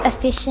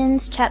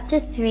Ephesians chapter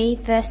 3,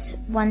 verse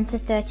 1 to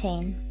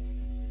 13.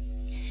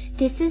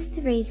 This is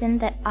the reason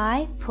that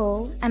I,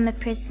 Paul, am a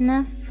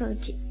prisoner for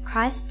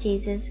Christ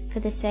Jesus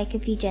for the sake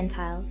of you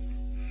Gentiles.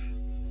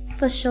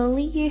 For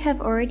surely you have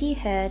already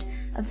heard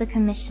of the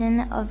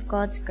commission of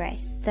God's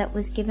grace that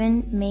was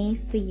given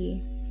me for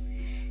you,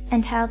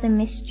 and how the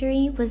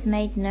mystery was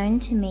made known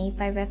to me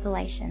by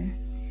revelation.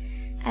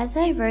 As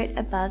I wrote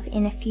above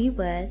in a few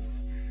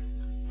words,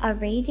 a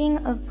reading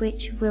of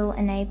which will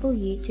enable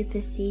you to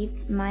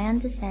perceive my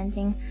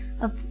understanding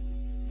of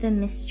the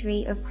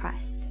mystery of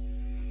Christ.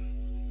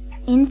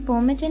 In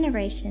former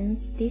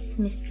generations, this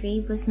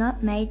mystery was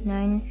not made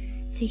known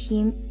to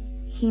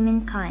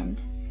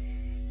humankind,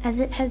 as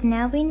it has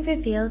now been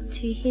revealed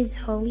to his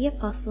holy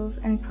apostles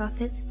and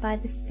prophets by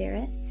the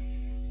Spirit.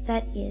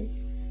 That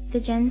is, the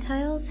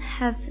Gentiles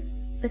have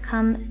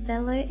become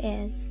fellow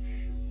heirs,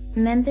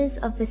 members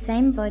of the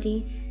same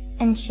body,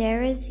 and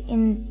sharers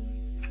in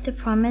the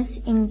promise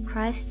in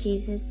Christ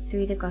Jesus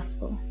through the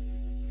gospel.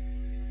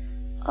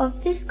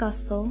 Of this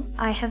gospel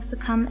I have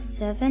become a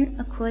servant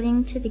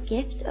according to the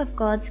gift of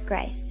God's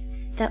grace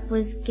that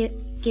was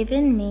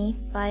given me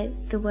by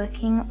the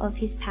working of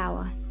his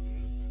power.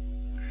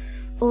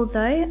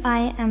 Although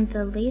I am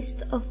the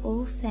least of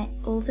all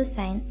the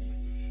saints,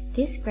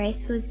 this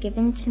grace was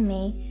given to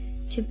me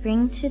to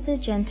bring to the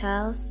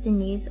Gentiles the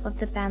news of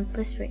the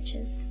boundless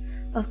riches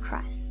of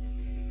Christ,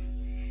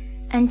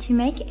 and to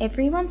make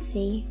everyone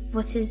see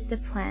what is the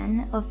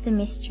plan of the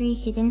mystery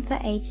hidden for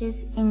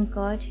ages in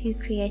God who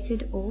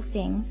created all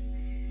things,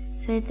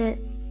 so that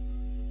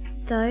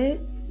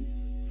through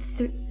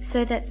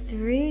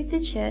the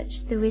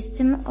church the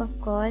wisdom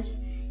of God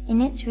in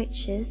its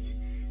riches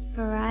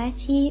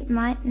variety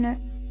might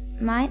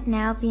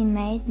now be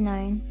made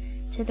known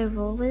to the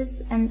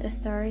rulers and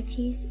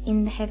authorities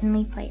in the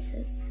heavenly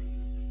places.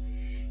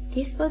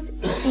 This was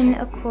in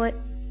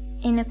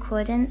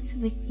accordance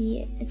with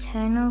the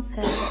eternal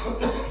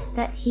purpose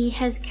that he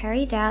has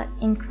carried out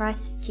in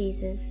Christ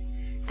Jesus,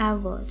 our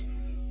Lord,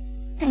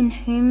 in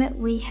whom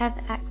we have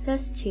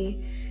access to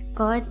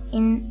God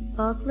in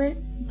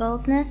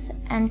boldness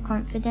and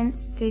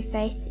confidence through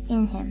faith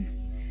in him.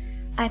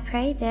 I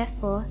pray,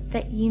 therefore,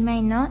 that you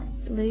may not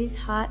lose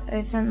heart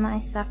over my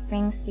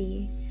sufferings for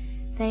you.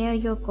 They are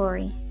your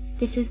glory.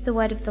 This is the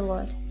word of the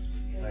Lord.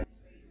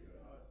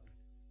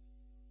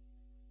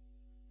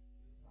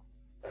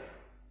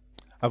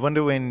 I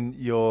wonder when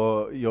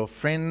your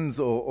friends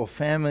or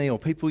family or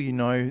people you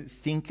know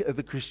think of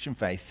the Christian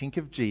faith, think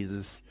of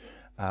Jesus,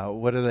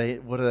 what do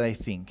they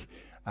think?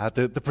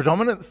 The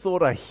predominant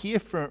thought I hear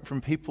from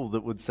people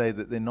that would say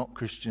that they're not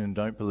Christian and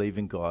don't believe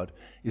in God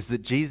is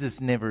that Jesus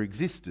never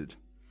existed,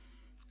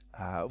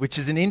 which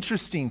is an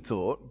interesting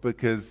thought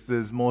because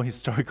there's more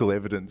historical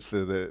evidence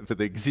for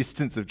the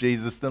existence of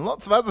Jesus than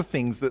lots of other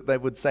things that they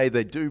would say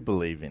they do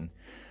believe in.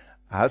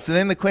 So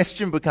then the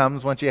question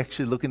becomes, once you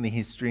actually look in the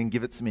history and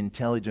give it some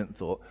intelligent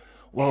thought,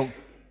 well,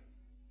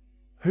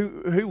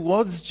 who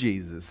was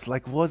Jesus?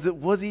 Like, was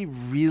he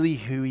really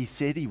who he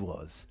said he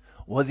was?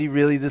 Was he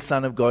really the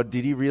Son of God?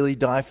 Did he really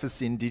die for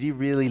sin? Did he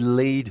really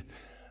lead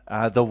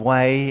the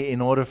way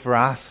in order for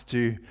us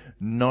to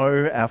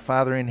know our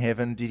Father in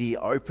heaven? Did he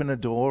open a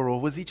door, or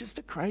was he just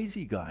a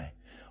crazy guy?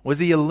 Was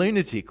he a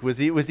lunatic? Was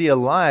he a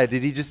liar?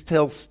 Did he just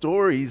tell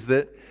stories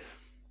that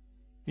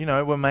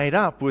were made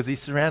up? Was he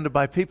surrounded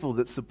by people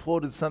that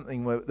supported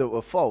something that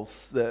were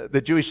false?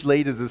 The Jewish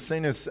leaders, as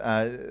soon as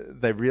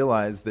they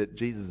realized that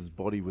Jesus'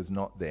 body was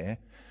not there,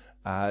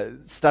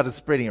 started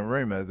spreading a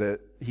rumor that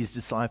his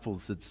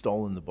disciples had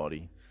stolen the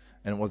body,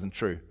 and it wasn't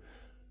true.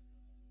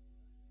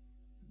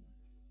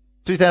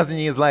 2,000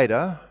 years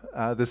later,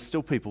 there's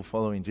still people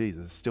following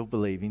Jesus, still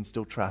believing,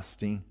 still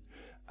trusting,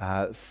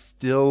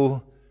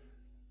 still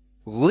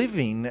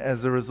living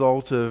as a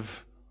result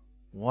of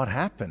what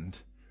happened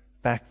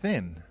back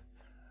then.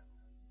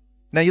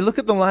 Now you look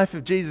at the life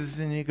of Jesus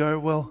and you go,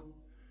 well,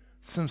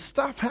 some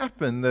stuff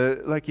happened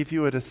that, like, if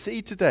you were to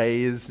see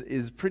today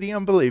is pretty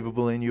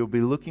unbelievable, and you'll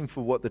be looking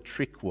for what the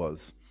trick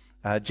was.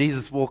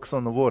 Jesus walks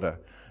on the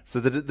water. So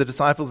the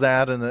disciples are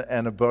out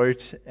in a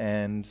boat,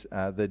 and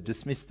they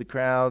dismissed the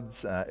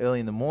crowds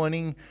early in the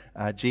morning.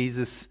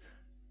 Jesus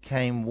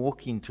came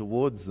walking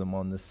towards them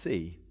on the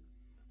sea.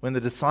 When the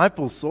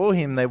disciples saw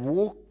him, they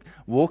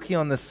walking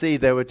on the sea,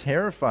 they were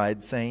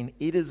terrified, saying,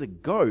 "It is a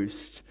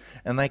ghost,"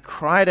 and they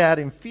cried out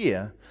in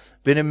fear.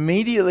 But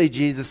immediately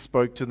Jesus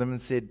spoke to them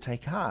and said,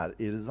 "Take heart,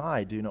 it is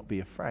I, do not be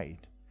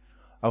afraid."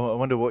 I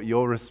wonder what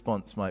your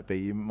response might be.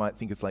 You might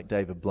think it's like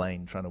David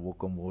Blaine trying to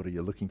walk on water.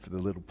 You're looking for the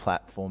little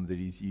platform that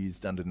he's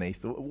used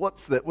underneath.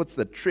 What's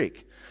the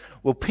trick?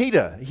 Well,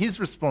 Peter, his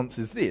response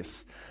is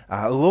this: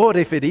 "Lord,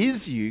 if it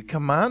is you,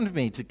 command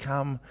me to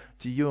come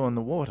to you on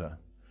the water."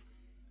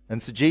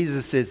 And so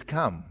Jesus says,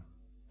 "Come."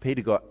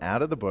 Peter got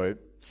out of the boat,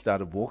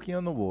 started walking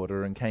on the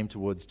water, and came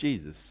towards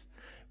Jesus.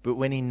 But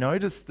when he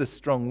noticed the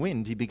strong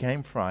wind, he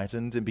became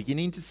frightened, and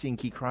beginning to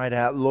sink, he cried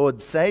out,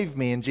 "Lord, save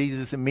me." And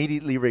Jesus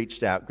immediately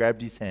reached out,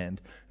 grabbed his hand,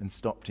 and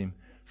stopped him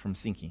from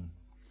sinking.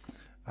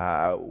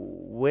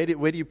 Where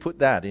do you put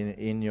that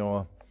in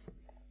your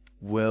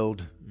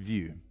world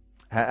view?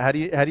 How do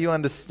you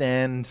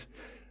understand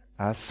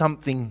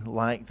something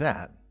like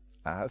that?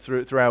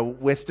 Through our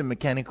Western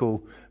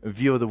mechanical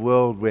view of the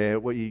world, where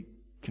what you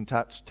can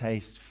touch,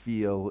 taste,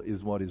 feel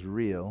is what is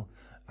real,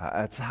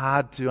 it's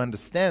hard to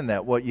understand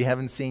that. What you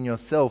haven't seen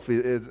yourself,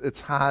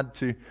 it's hard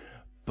to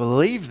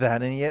believe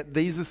that, and yet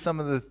these are some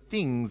of the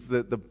things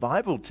that the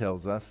Bible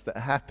tells us that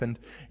happened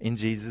in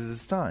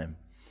Jesus' time.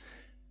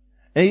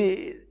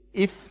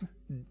 If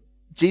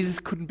Jesus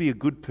couldn't be a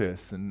good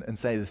person and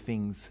say the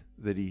things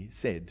that he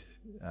said,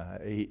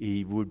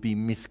 he would be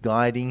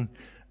misguiding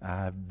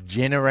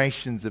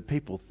generations of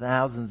people,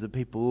 thousands of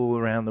people all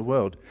around the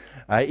world.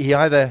 He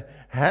either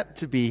had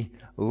to be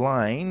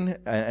lying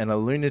and a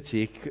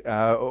lunatic,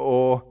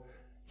 or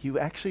he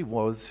actually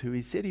was who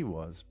he said he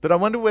was. But I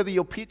wonder whether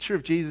your picture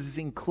of Jesus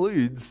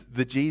includes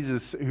the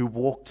Jesus who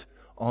walked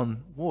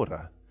on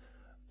water,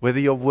 whether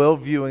your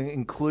worldview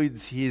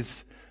includes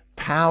his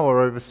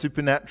power over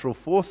supernatural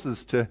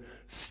forces to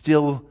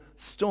still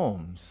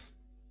storms.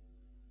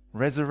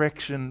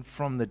 Resurrection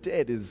from the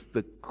dead is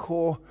the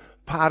core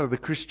part of the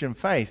Christian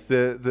faith,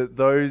 that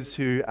those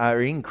who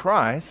are in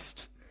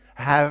Christ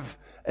have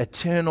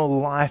eternal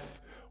life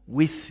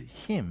with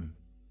him.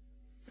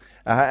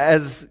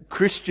 As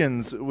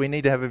Christians, we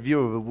need to have a view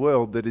of a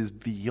world that is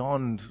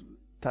beyond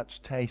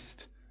touch,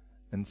 taste,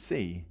 and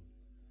see,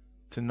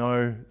 to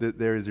know that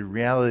there is a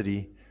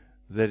reality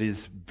that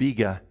is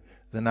bigger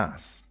than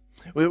us.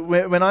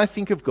 When I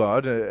think of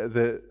God,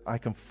 that I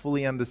can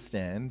fully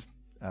understand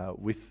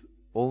with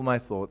all my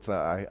thoughts,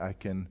 I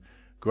can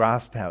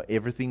grasp how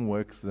everything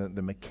works, the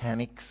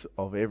mechanics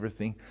of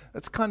everything.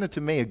 That's kind of,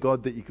 to me, a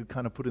God that you could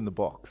kind of put in the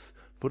box,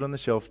 put on the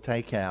shelf,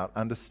 take out,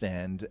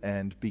 understand,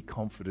 and be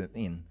confident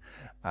in.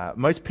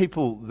 Most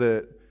people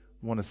that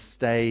want to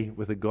stay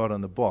with a God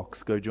on the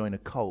box go join a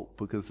cult,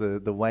 because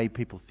the way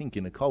people think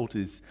in a cult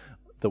is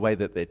the way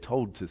that they're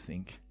told to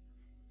think.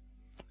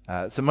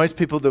 So most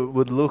people that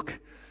would look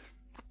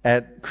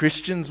at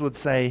Christians would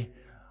say,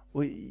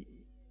 well,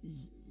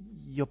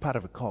 you're part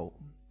of a cult.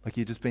 Like,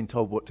 you've just been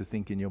told what to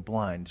think and you're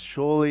blind.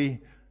 Surely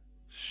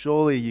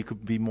you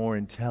could be more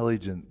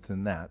intelligent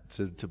than that,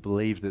 to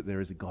believe that there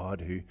is a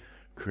God who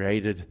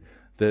created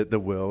the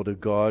world, a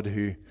God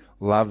who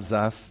loves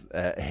us,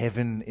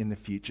 heaven in the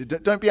future.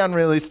 Don't be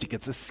unrealistic.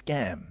 It's a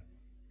scam.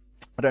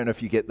 I don't know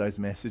if you get those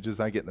messages.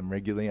 I get them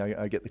regularly.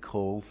 I get the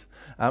calls.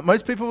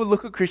 Most people would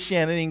look at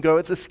Christianity and go,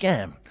 it's a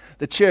scam.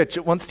 The church,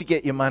 it wants to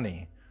get your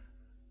money.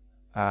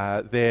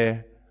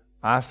 They're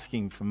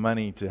asking for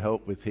money to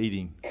help with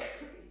heating.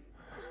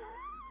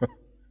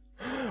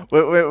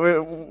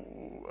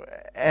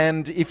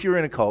 And if you're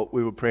in a cult,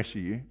 we would pressure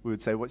you. We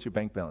would say, what's your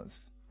bank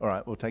balance? All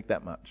right, we'll take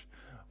that much.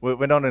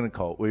 We're not in a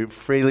cult. We've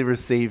freely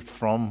received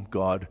from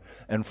God,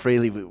 and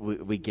freely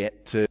we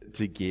get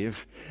to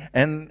give.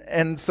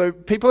 And so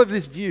people have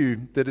this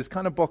view that is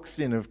kind of boxed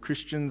in of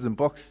Christians and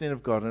boxed in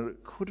of God, and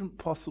it couldn't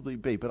possibly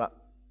be. But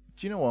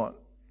do you know what?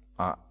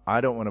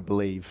 I don't want to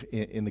believe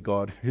in the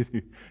God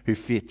who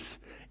fits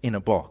in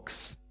a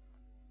box.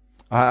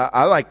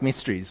 I like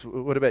mysteries.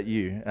 What about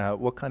you?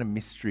 What kind of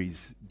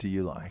mysteries do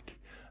you like?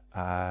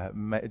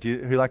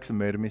 Who likes a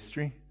murder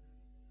mystery?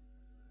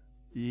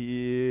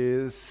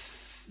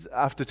 Yes.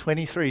 After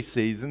 23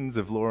 seasons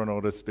of Law &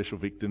 Order Special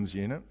Victims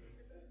Unit,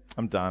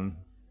 I'm done.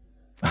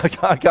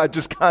 I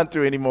just can't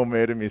do any more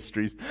murder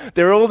mysteries.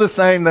 They're all the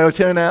same. They'll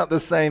turn out the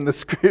same. The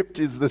script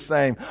is the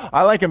same.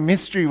 I like a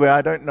mystery where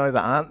I don't know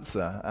the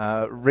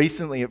answer.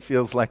 Recently, it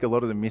feels like a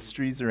lot of the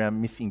mysteries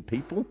around missing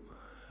people.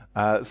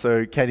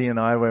 So Katie and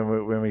I,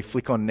 when we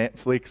flick on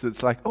Netflix,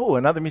 it's like, oh,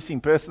 another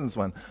missing persons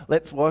one.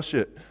 Let's watch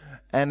it.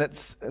 And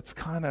it's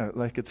kind of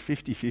like it's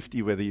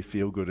 50-50 whether you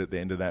feel good at the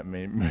end of that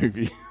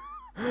movie.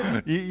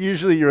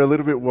 Usually you're a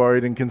little bit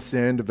worried and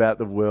concerned about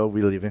the world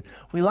we live in.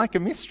 We like a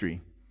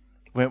mystery.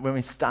 When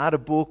we start a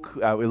book,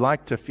 we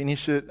like to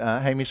finish it.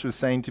 Hamish was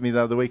saying to me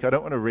the other week, I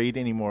don't want to read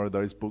any more of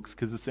those books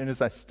because as soon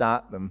as I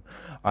start them,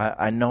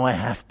 I know I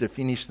have to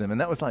finish them. And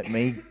that was like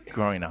me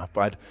growing up.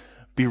 I'd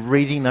be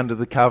reading under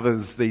the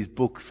covers these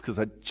books because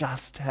I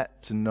just had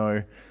to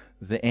know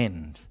the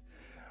end.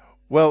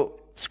 Well,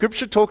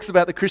 Scripture talks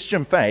about the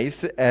Christian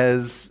faith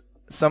as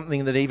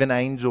something that even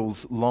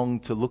angels long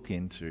to look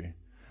into.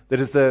 That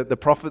as the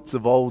prophets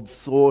of old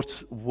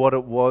sought what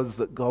it was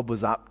that God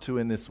was up to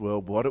in this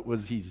world, what it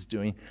was he's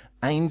doing,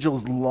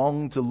 angels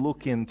long to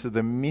look into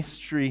the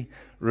mystery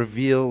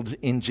revealed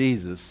in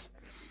Jesus.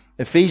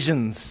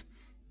 Ephesians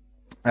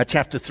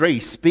chapter 3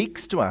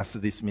 speaks to us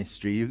of this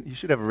mystery. You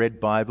should have a red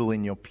Bible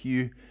in your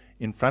pew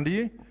in front of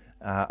you.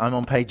 I'm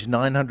on page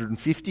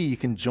 950. You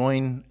can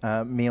join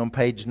me on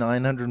page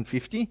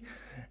 950.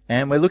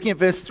 And we're looking at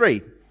verse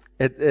 3.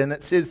 And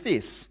it says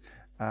this.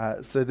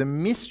 So the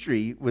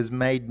mystery was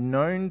made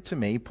known to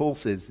me, Paul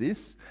says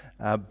this,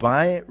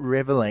 by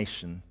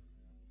revelation.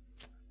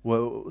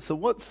 Well, so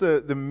what's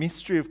the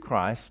mystery of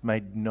Christ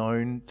made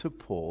known to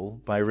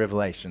Paul by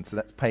revelation? So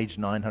that's page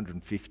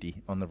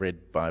 950 on the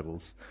red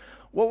Bibles.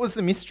 What was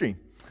the mystery?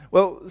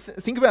 Well,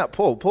 think about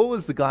Paul. Paul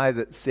was the guy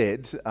that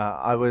said,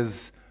 I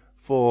was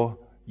for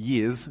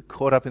years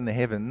caught up in the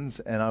heavens,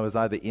 and I was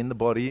either in the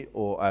body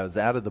or I was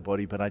out of the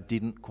body, but I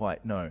didn't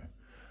quite know.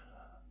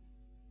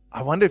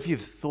 I wonder if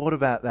you've thought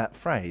about that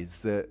phrase,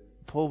 that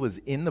Paul was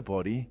in the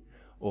body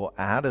or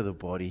out of the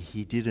body,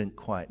 he didn't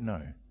quite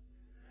know.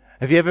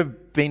 Have you ever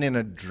been in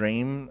a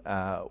dream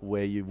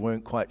where you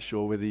weren't quite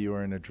sure whether you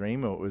were in a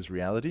dream or it was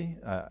reality?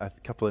 A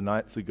couple of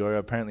nights ago,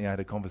 apparently I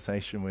had a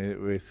conversation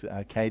with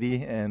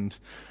Katie, and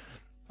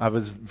I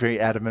was very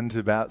adamant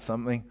about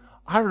something.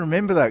 I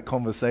remember that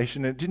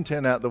conversation. It didn't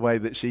turn out the way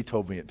that she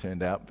told me it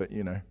turned out, but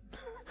you know.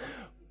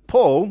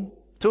 Paul,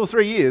 2 or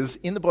 3 years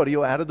in the body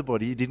or out of the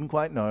body, he didn't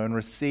quite know, and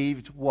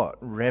received what?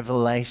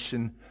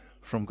 Revelation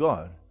from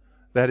God.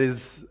 That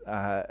is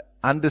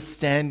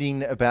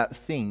understanding about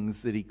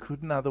things that he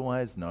couldn't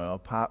otherwise know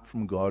apart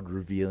from God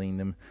revealing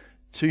them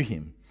to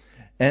him.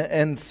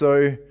 And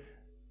so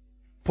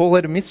Paul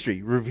had a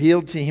mystery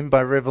revealed to him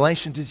by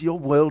revelation. Does your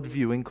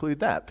worldview include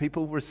that?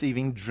 People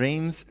receiving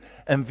dreams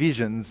and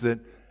visions that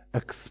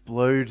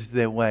explode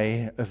their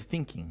way of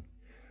thinking.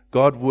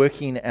 God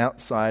working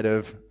outside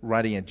of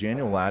writing a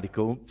journal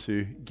article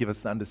to give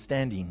us the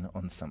understanding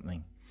on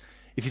something.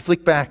 If you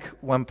flick back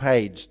one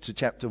page to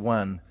chapter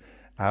 1,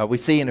 we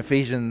see in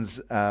Ephesians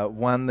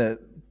 1 that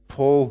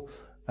Paul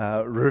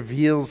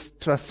reveals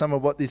to us some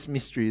of what this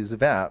mystery is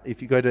about.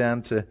 If you go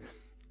down to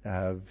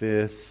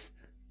verse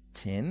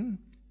 10,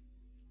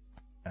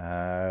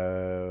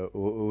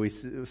 we're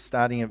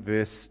starting at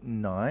verse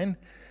 9.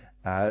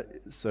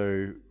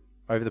 So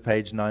over the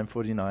page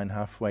 949,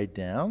 halfway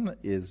down,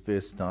 is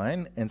verse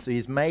 9. And so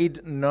he's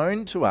made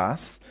known to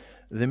us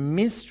the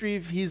mystery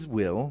of his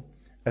will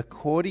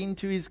according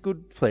to his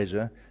good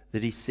pleasure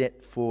that he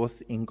set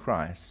forth in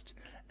Christ,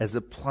 as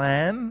a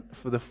plan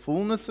for the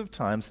fullness of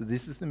time. So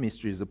this is the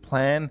mystery, as a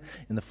plan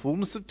in the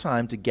fullness of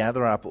time to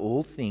gather up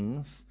all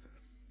things,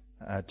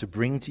 to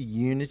bring to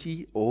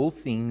unity all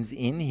things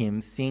in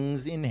him,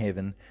 things in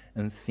heaven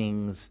and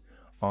things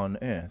on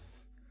earth.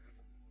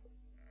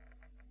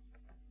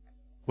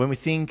 When we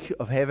think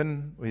of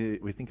heaven,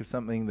 we think of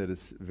something that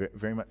is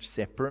very much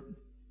separate.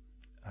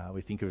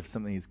 We think of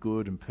something as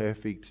good and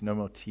perfect, no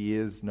more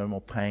tears, no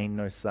more pain,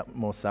 no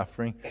more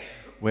suffering.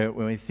 When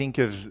we think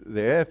of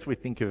the earth, we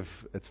think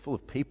of it's full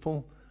of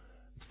people.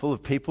 It's full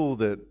of people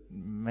that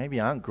maybe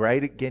aren't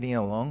great at getting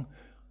along.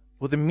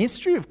 Well, the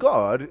mystery of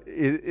God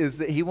is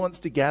that he wants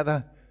to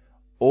gather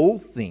all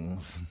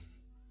things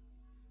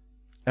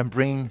and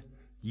bring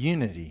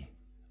unity,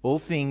 all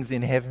things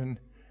in heaven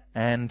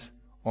and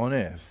on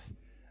earth.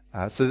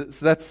 So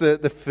that's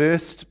the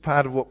first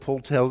part of what Paul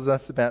tells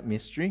us about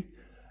mystery.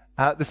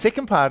 The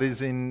second part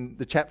is in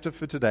the chapter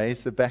for today,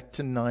 so back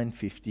to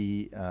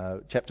 950,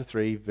 chapter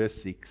 3,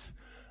 verse 6.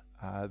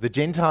 The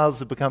Gentiles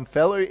have become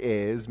fellow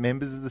heirs,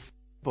 members of the same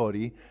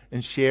body,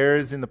 and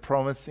sharers in the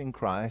promise in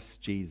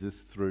Christ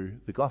Jesus through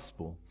the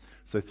gospel.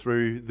 So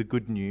through the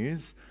good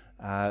news,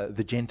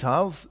 the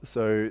Gentiles,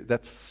 so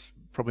that's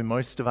probably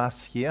most of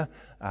us here,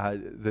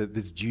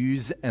 there's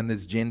Jews and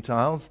there's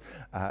Gentiles.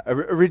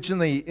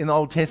 Originally in the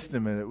Old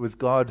Testament, it was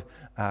God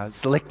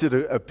selected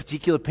a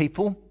particular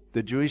people,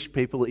 the Jewish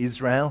people,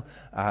 Israel,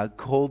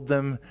 called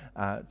them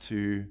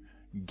to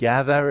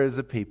gather as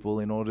a people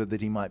in order that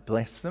he might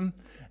bless them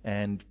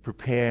and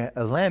prepare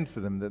a land for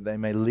them that they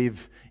may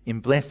live in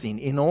blessing,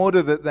 in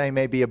order that they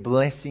may be a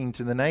blessing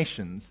to the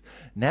nations.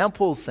 Now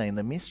Paul's saying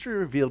the mystery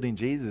revealed in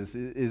Jesus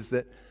is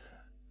that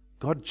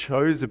God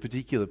chose a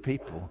particular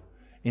people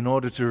in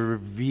order to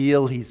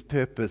reveal his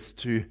purpose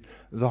to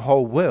the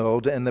whole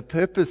world, and the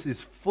purpose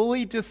is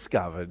fully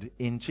discovered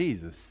in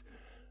Jesus,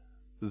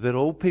 that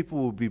all people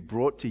will be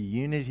brought to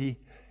unity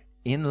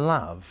in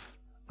love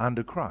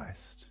under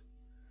Christ.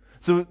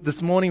 So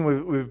this morning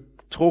we've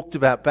talked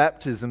about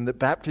baptism, that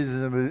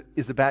baptism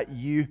is about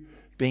you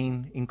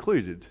being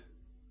included.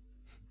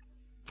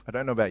 I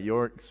don't know about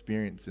your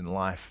experience in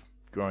life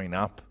growing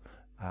up.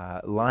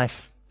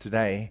 Life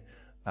today,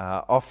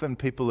 often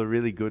people are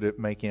really good at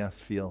making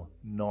us feel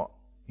not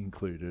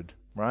included,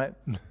 right?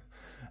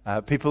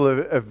 People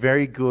are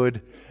very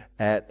good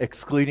at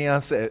excluding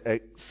us.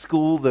 At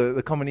school,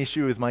 the common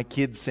issue with my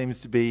kids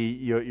seems to be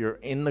you're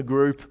in the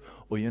group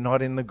or you're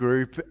not in the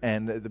group,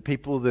 and the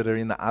people that are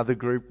in the other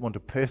group want to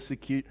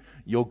persecute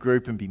your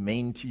group and be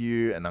mean to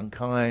you and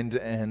unkind.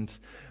 And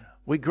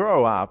we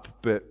grow up,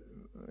 but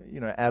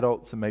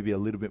adults are maybe a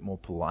little bit more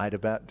polite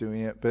about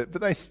doing it, but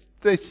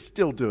they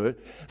still do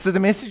it. So the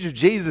message of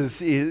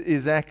Jesus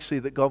is actually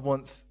that God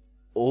wants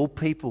all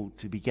people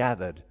to be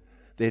gathered,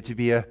 there to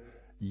be a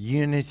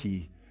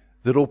unity,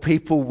 that all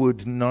people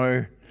would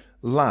know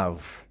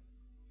love.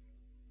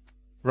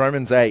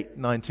 Romans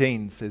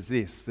 8:19 says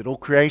this, that all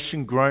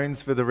creation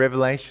groans for the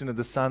revelation of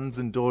the sons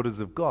and daughters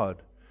of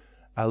God,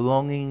 a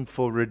longing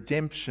for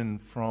redemption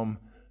from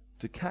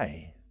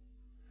decay.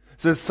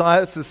 So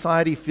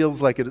society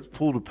feels like it's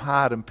pulled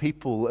apart and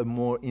people are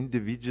more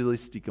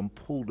individualistic and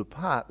pulled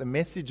apart. The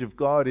message of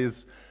God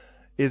is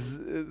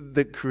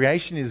that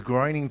creation is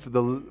groaning for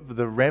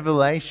the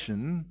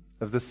revelation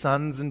of the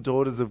sons and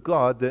daughters of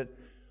God. That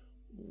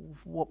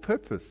what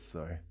purpose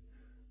though?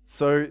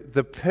 So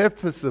the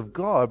purpose of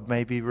God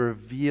may be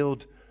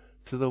revealed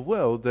to the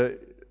world that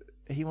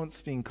he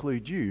wants to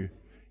include you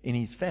in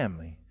his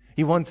family.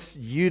 He wants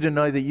you to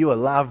know that you are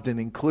loved and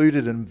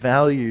included and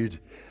valued,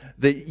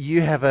 that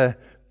you have a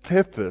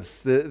purpose,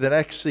 that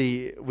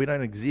actually we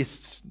don't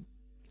exist,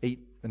 eat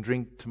and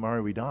drink,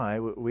 tomorrow we die.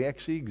 We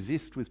actually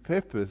exist with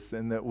purpose,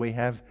 and that we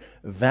have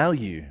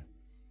value.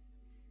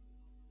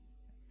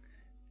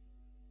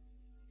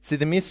 See,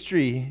 the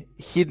mystery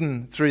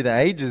hidden through the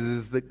ages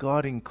is that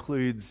God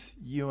includes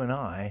you and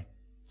I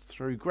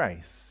through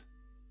grace.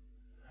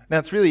 Now,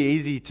 it's really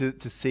easy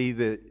to see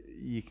that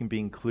you can be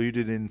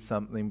included in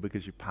something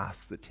because you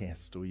pass the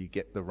test or you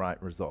get the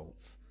right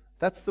results.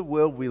 That's the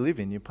world we live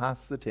in. You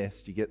pass the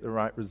test, you get the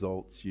right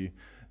results, you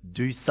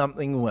do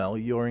something well,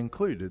 you're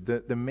included.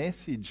 The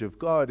message of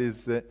God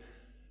is that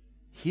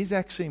he's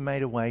actually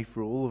made a way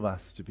for all of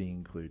us to be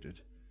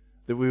included,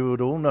 that we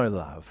would all know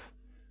love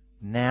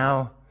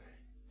now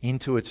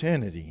into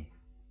eternity.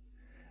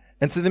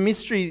 And so the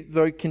mystery,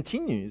 though,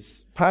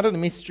 continues. Part of the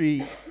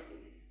mystery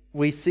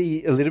we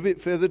see a little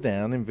bit further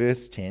down in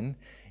verse 10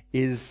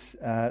 is,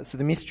 so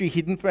the mystery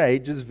hidden for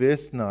ages,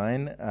 verse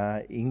 9,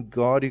 in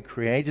God who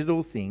created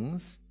all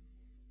things,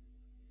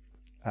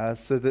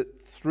 so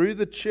that through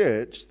the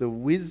church the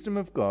wisdom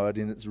of God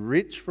in its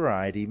rich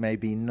variety may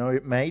be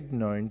made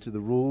known to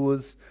the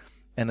rulers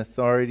and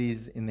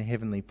authorities in the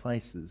heavenly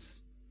places.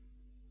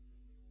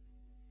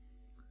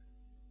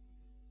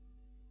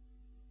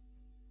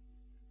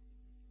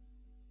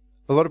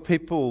 A lot of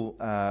people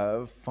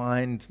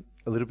find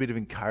a little bit of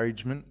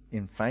encouragement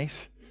in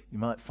faith. You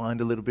might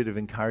find a little bit of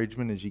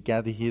encouragement as you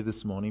gather here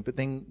this morning, but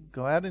then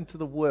go out into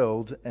the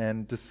world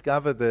and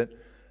discover that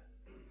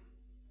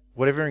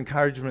whatever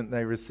encouragement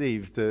they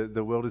receive,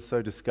 the world is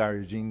so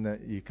discouraging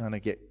that you kind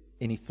of get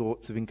any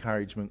thoughts of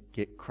encouragement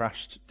get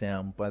crushed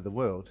down by the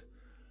world.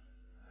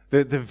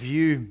 The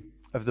view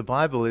of the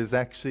Bible is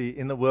actually,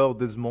 in the world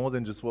there's more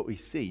than just what we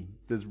see.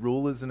 There's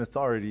rulers and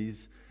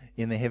authorities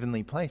in the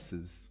heavenly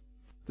places.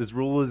 There's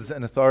rulers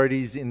and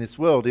authorities in this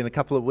world. In a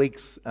couple of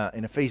weeks,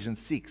 in Ephesians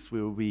 6, we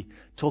will be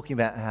talking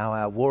about how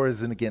our war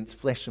isn't against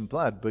flesh and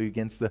blood, but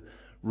against the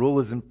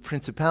rulers and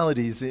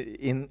principalities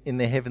in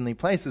the heavenly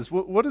places.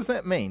 What does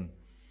that mean?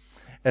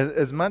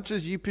 As much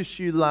as you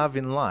pursue love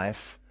in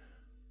life,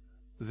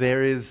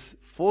 there is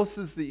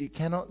forces that you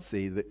cannot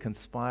see that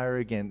conspire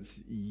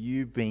against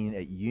you being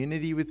at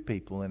unity with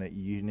people and at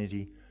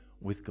unity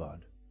with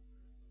God.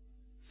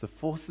 So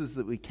forces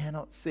that we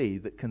cannot see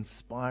that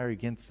conspire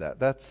against that.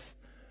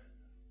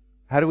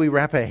 How do we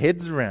wrap our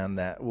heads around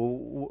that? Well,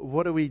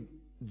 what do we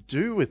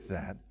do with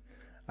that?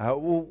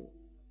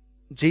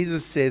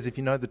 Jesus says, if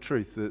you know the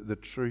truth, the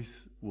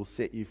truth will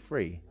set you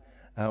free.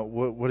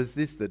 What is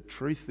this? The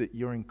truth that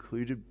you're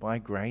included by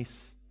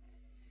grace.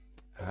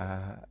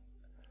 The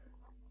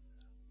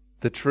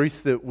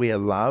truth that we are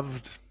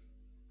loved,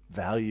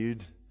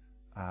 valued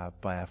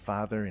by our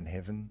Father in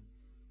heaven.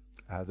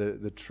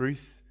 The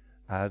truth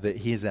that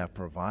he is our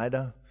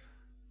provider.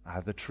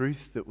 The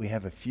truth that we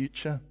have a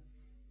future.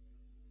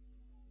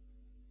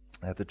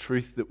 The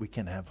truth that we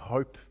can have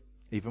hope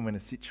even when a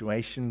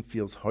situation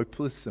feels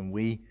hopeless and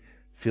we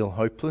feel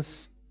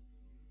hopeless.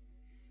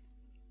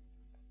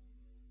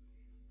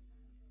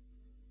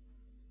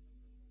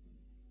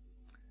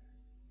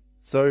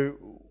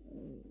 So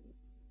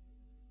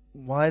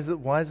why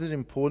is it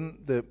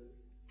important that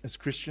as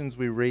Christians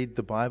we read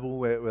the Bible?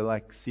 We're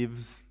like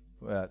sieves,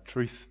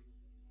 truth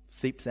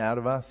seeps out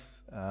of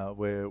us,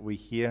 where we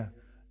hear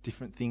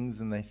different things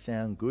and they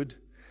sound good.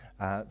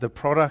 The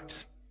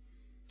product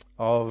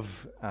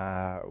of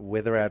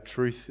whether our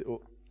truth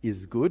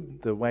is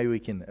good, the way we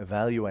can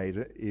evaluate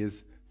it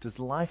is, does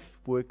life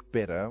work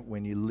better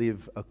when you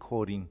live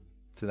according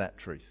to that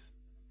truth?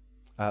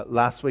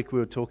 Last week we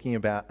were talking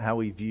about how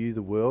we view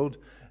the world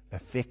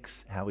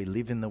affects how we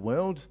live in the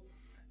world,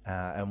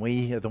 and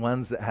we are the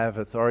ones that have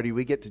authority.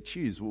 We get to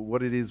choose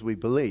what it is we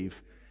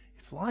believe.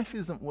 If life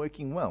isn't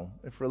working well,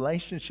 if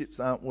relationships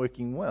aren't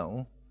working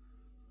well,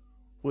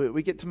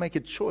 we get to make a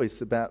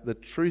choice about the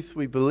truth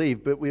we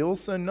believe, but we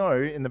also know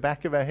in the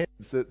back of our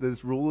heads that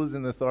there's rulers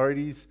and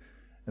authorities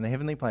in the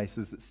heavenly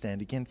places that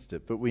stand against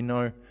it. But we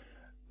know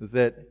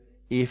that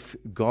if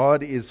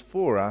God is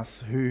for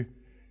us, who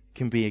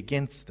can be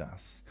against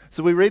us?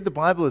 So we read the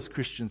Bible as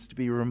Christians to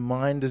be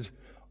reminded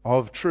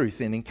of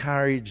truth and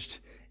encouraged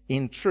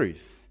in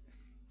truth.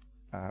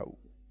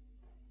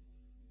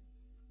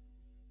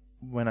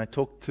 When I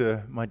talk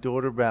to my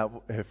daughter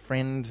about her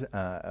friend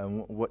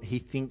and what he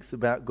thinks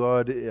about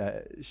God,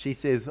 she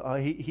says,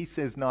 he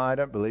says, no, I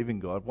don't believe in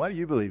God. Why do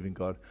you believe in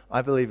God?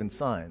 I believe in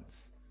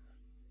science.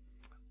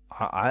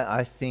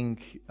 I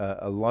think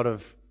a lot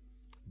of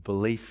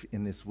belief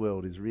in this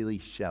world is really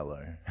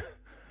shallow.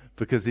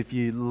 Because if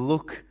you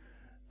look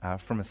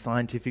from a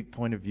scientific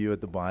point of view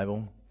at the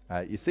Bible,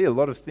 you see a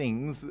lot of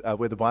things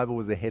where the Bible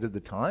was ahead of the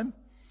time.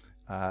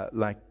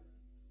 Like,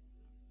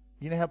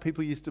 you know how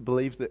people used to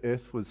believe the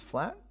earth was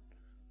flat?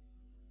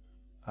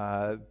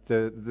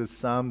 The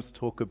Psalms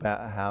talk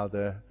about how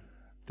the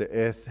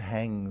earth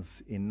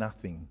hangs in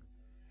nothing,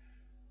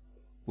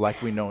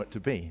 like we know it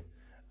to be.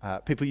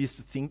 People used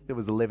to think there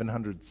was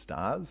 1,100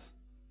 stars.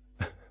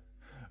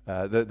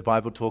 The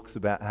Bible talks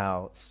about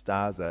how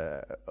stars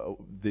are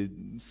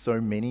so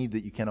many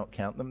that you cannot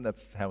count them.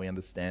 That's how we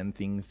understand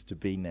things to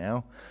be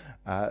now.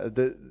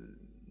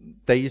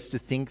 They used to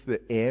think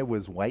that air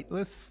was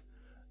weightless.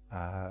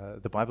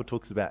 The Bible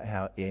talks about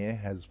how air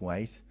has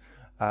weight.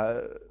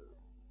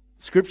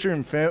 Scripture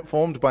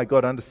informed by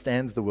God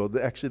understands the world.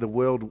 Actually, the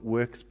world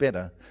works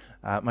better.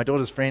 My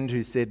daughter's friend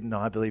who said, "No,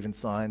 I believe in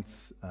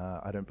science.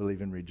 I don't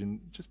believe in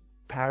religion," just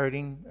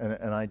parroting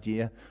an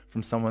idea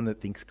from someone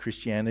that thinks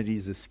Christianity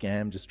is a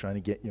scam just trying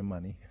to get your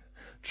money.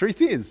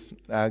 Truth is,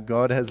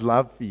 God has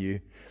love for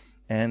you.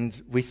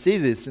 And we see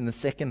this in the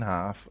second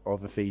half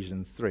of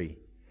Ephesians 3.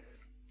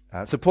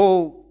 So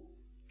Paul,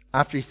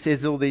 after he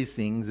says all these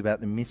things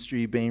about the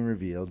mystery being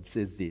revealed,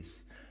 says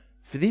this: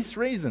 "For this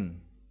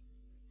reason,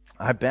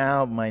 I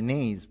bow my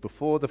knees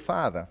before the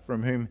Father,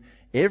 from whom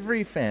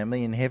every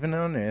family in heaven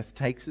and on earth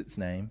takes its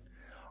name.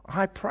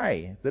 I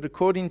pray that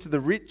according to the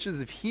riches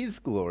of his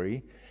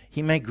glory,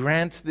 he may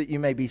grant that you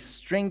may be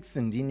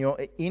strengthened in your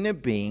inner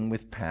being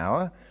with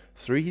power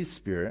through his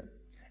Spirit,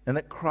 and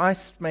that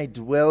Christ may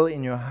dwell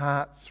in your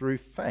heart through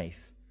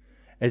faith.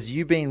 As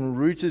you being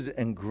rooted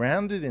and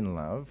grounded in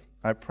love,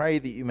 I pray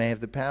that you may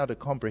have the power to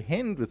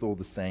comprehend with all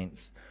the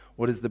saints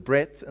what is the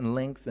breadth and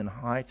length and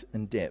height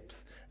and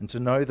depth, and to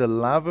know the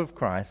love of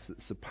Christ that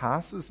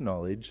surpasses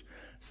knowledge,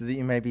 so that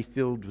you may be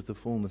filled with the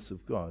fullness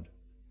of God."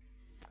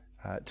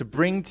 To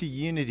bring to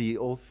unity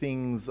all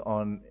things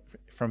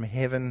from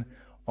heaven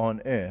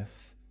on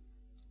earth.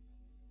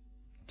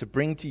 To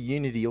bring to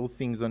unity all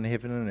things on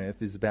heaven and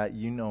earth is about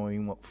you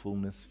knowing what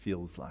fullness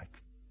feels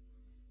like.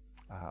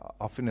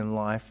 Often in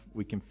life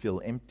we can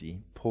feel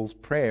empty. Paul's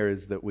prayer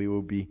is that we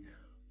will be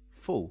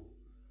full.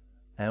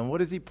 And what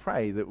does he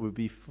pray that we'll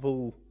be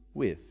full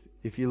with?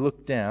 If you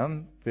look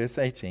down, verse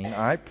 18,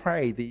 "I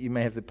pray that you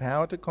may have the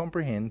power to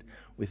comprehend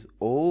with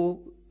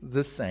all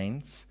the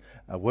saints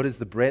what is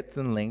the breadth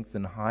and length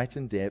and height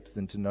and depth,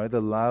 and to know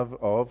the love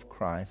of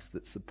Christ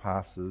that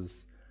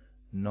surpasses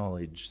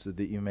knowledge, so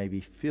that you may be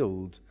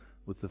filled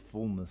with the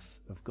fullness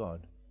of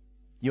God."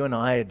 You and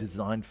I are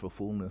designed for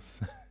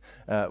fullness.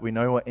 We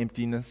know what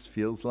emptiness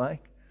feels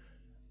like.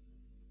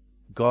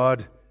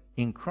 God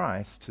in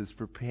Christ has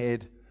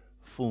prepared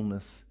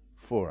fullness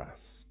for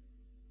us.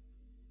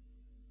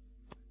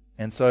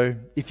 And so,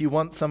 if you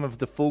want some of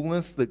the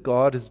fullness that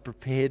God has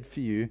prepared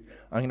for you,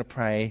 I'm going to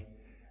pray,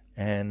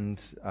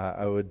 and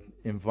I would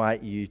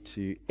invite you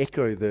to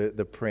echo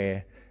the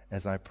prayer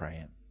as I pray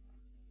it.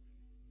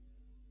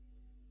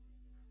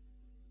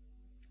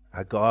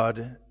 Our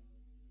God,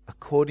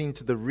 according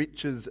to the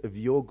riches of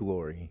your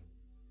glory,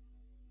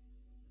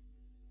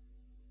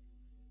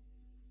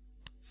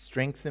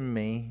 strengthen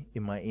me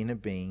in my inner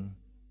being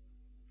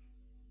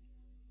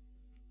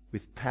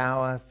with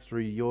power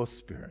through your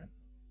Spirit.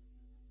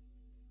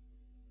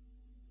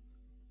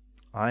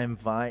 I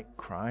invite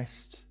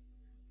Christ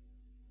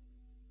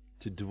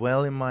to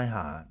dwell in my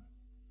heart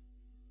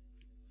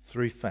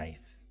through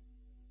faith.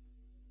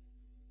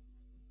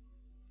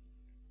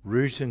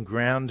 Root and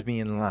ground me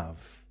in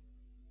love.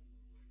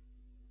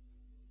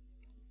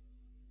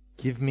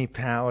 Give me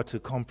power to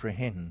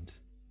comprehend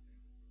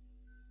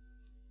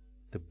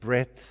the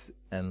breadth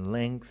and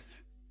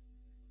length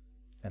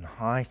and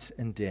height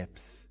and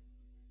depth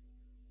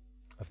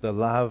of the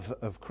love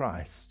of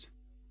Christ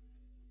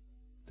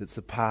that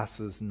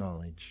surpasses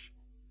knowledge.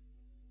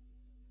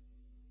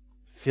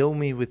 Fill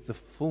me with the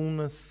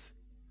fullness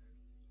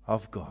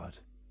of God.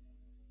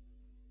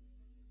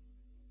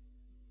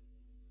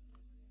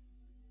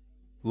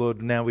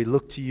 Lord, now we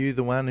look to you,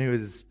 the one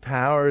whose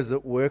power is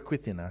at work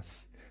within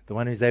us, the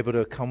one who's able to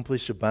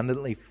accomplish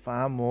abundantly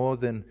far more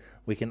than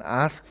we can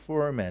ask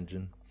for or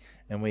imagine.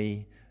 And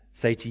we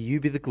say to you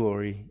be the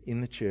glory in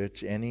the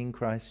church and in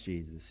Christ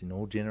Jesus in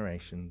all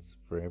generations,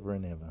 forever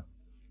and ever.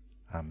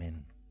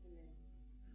 Amen.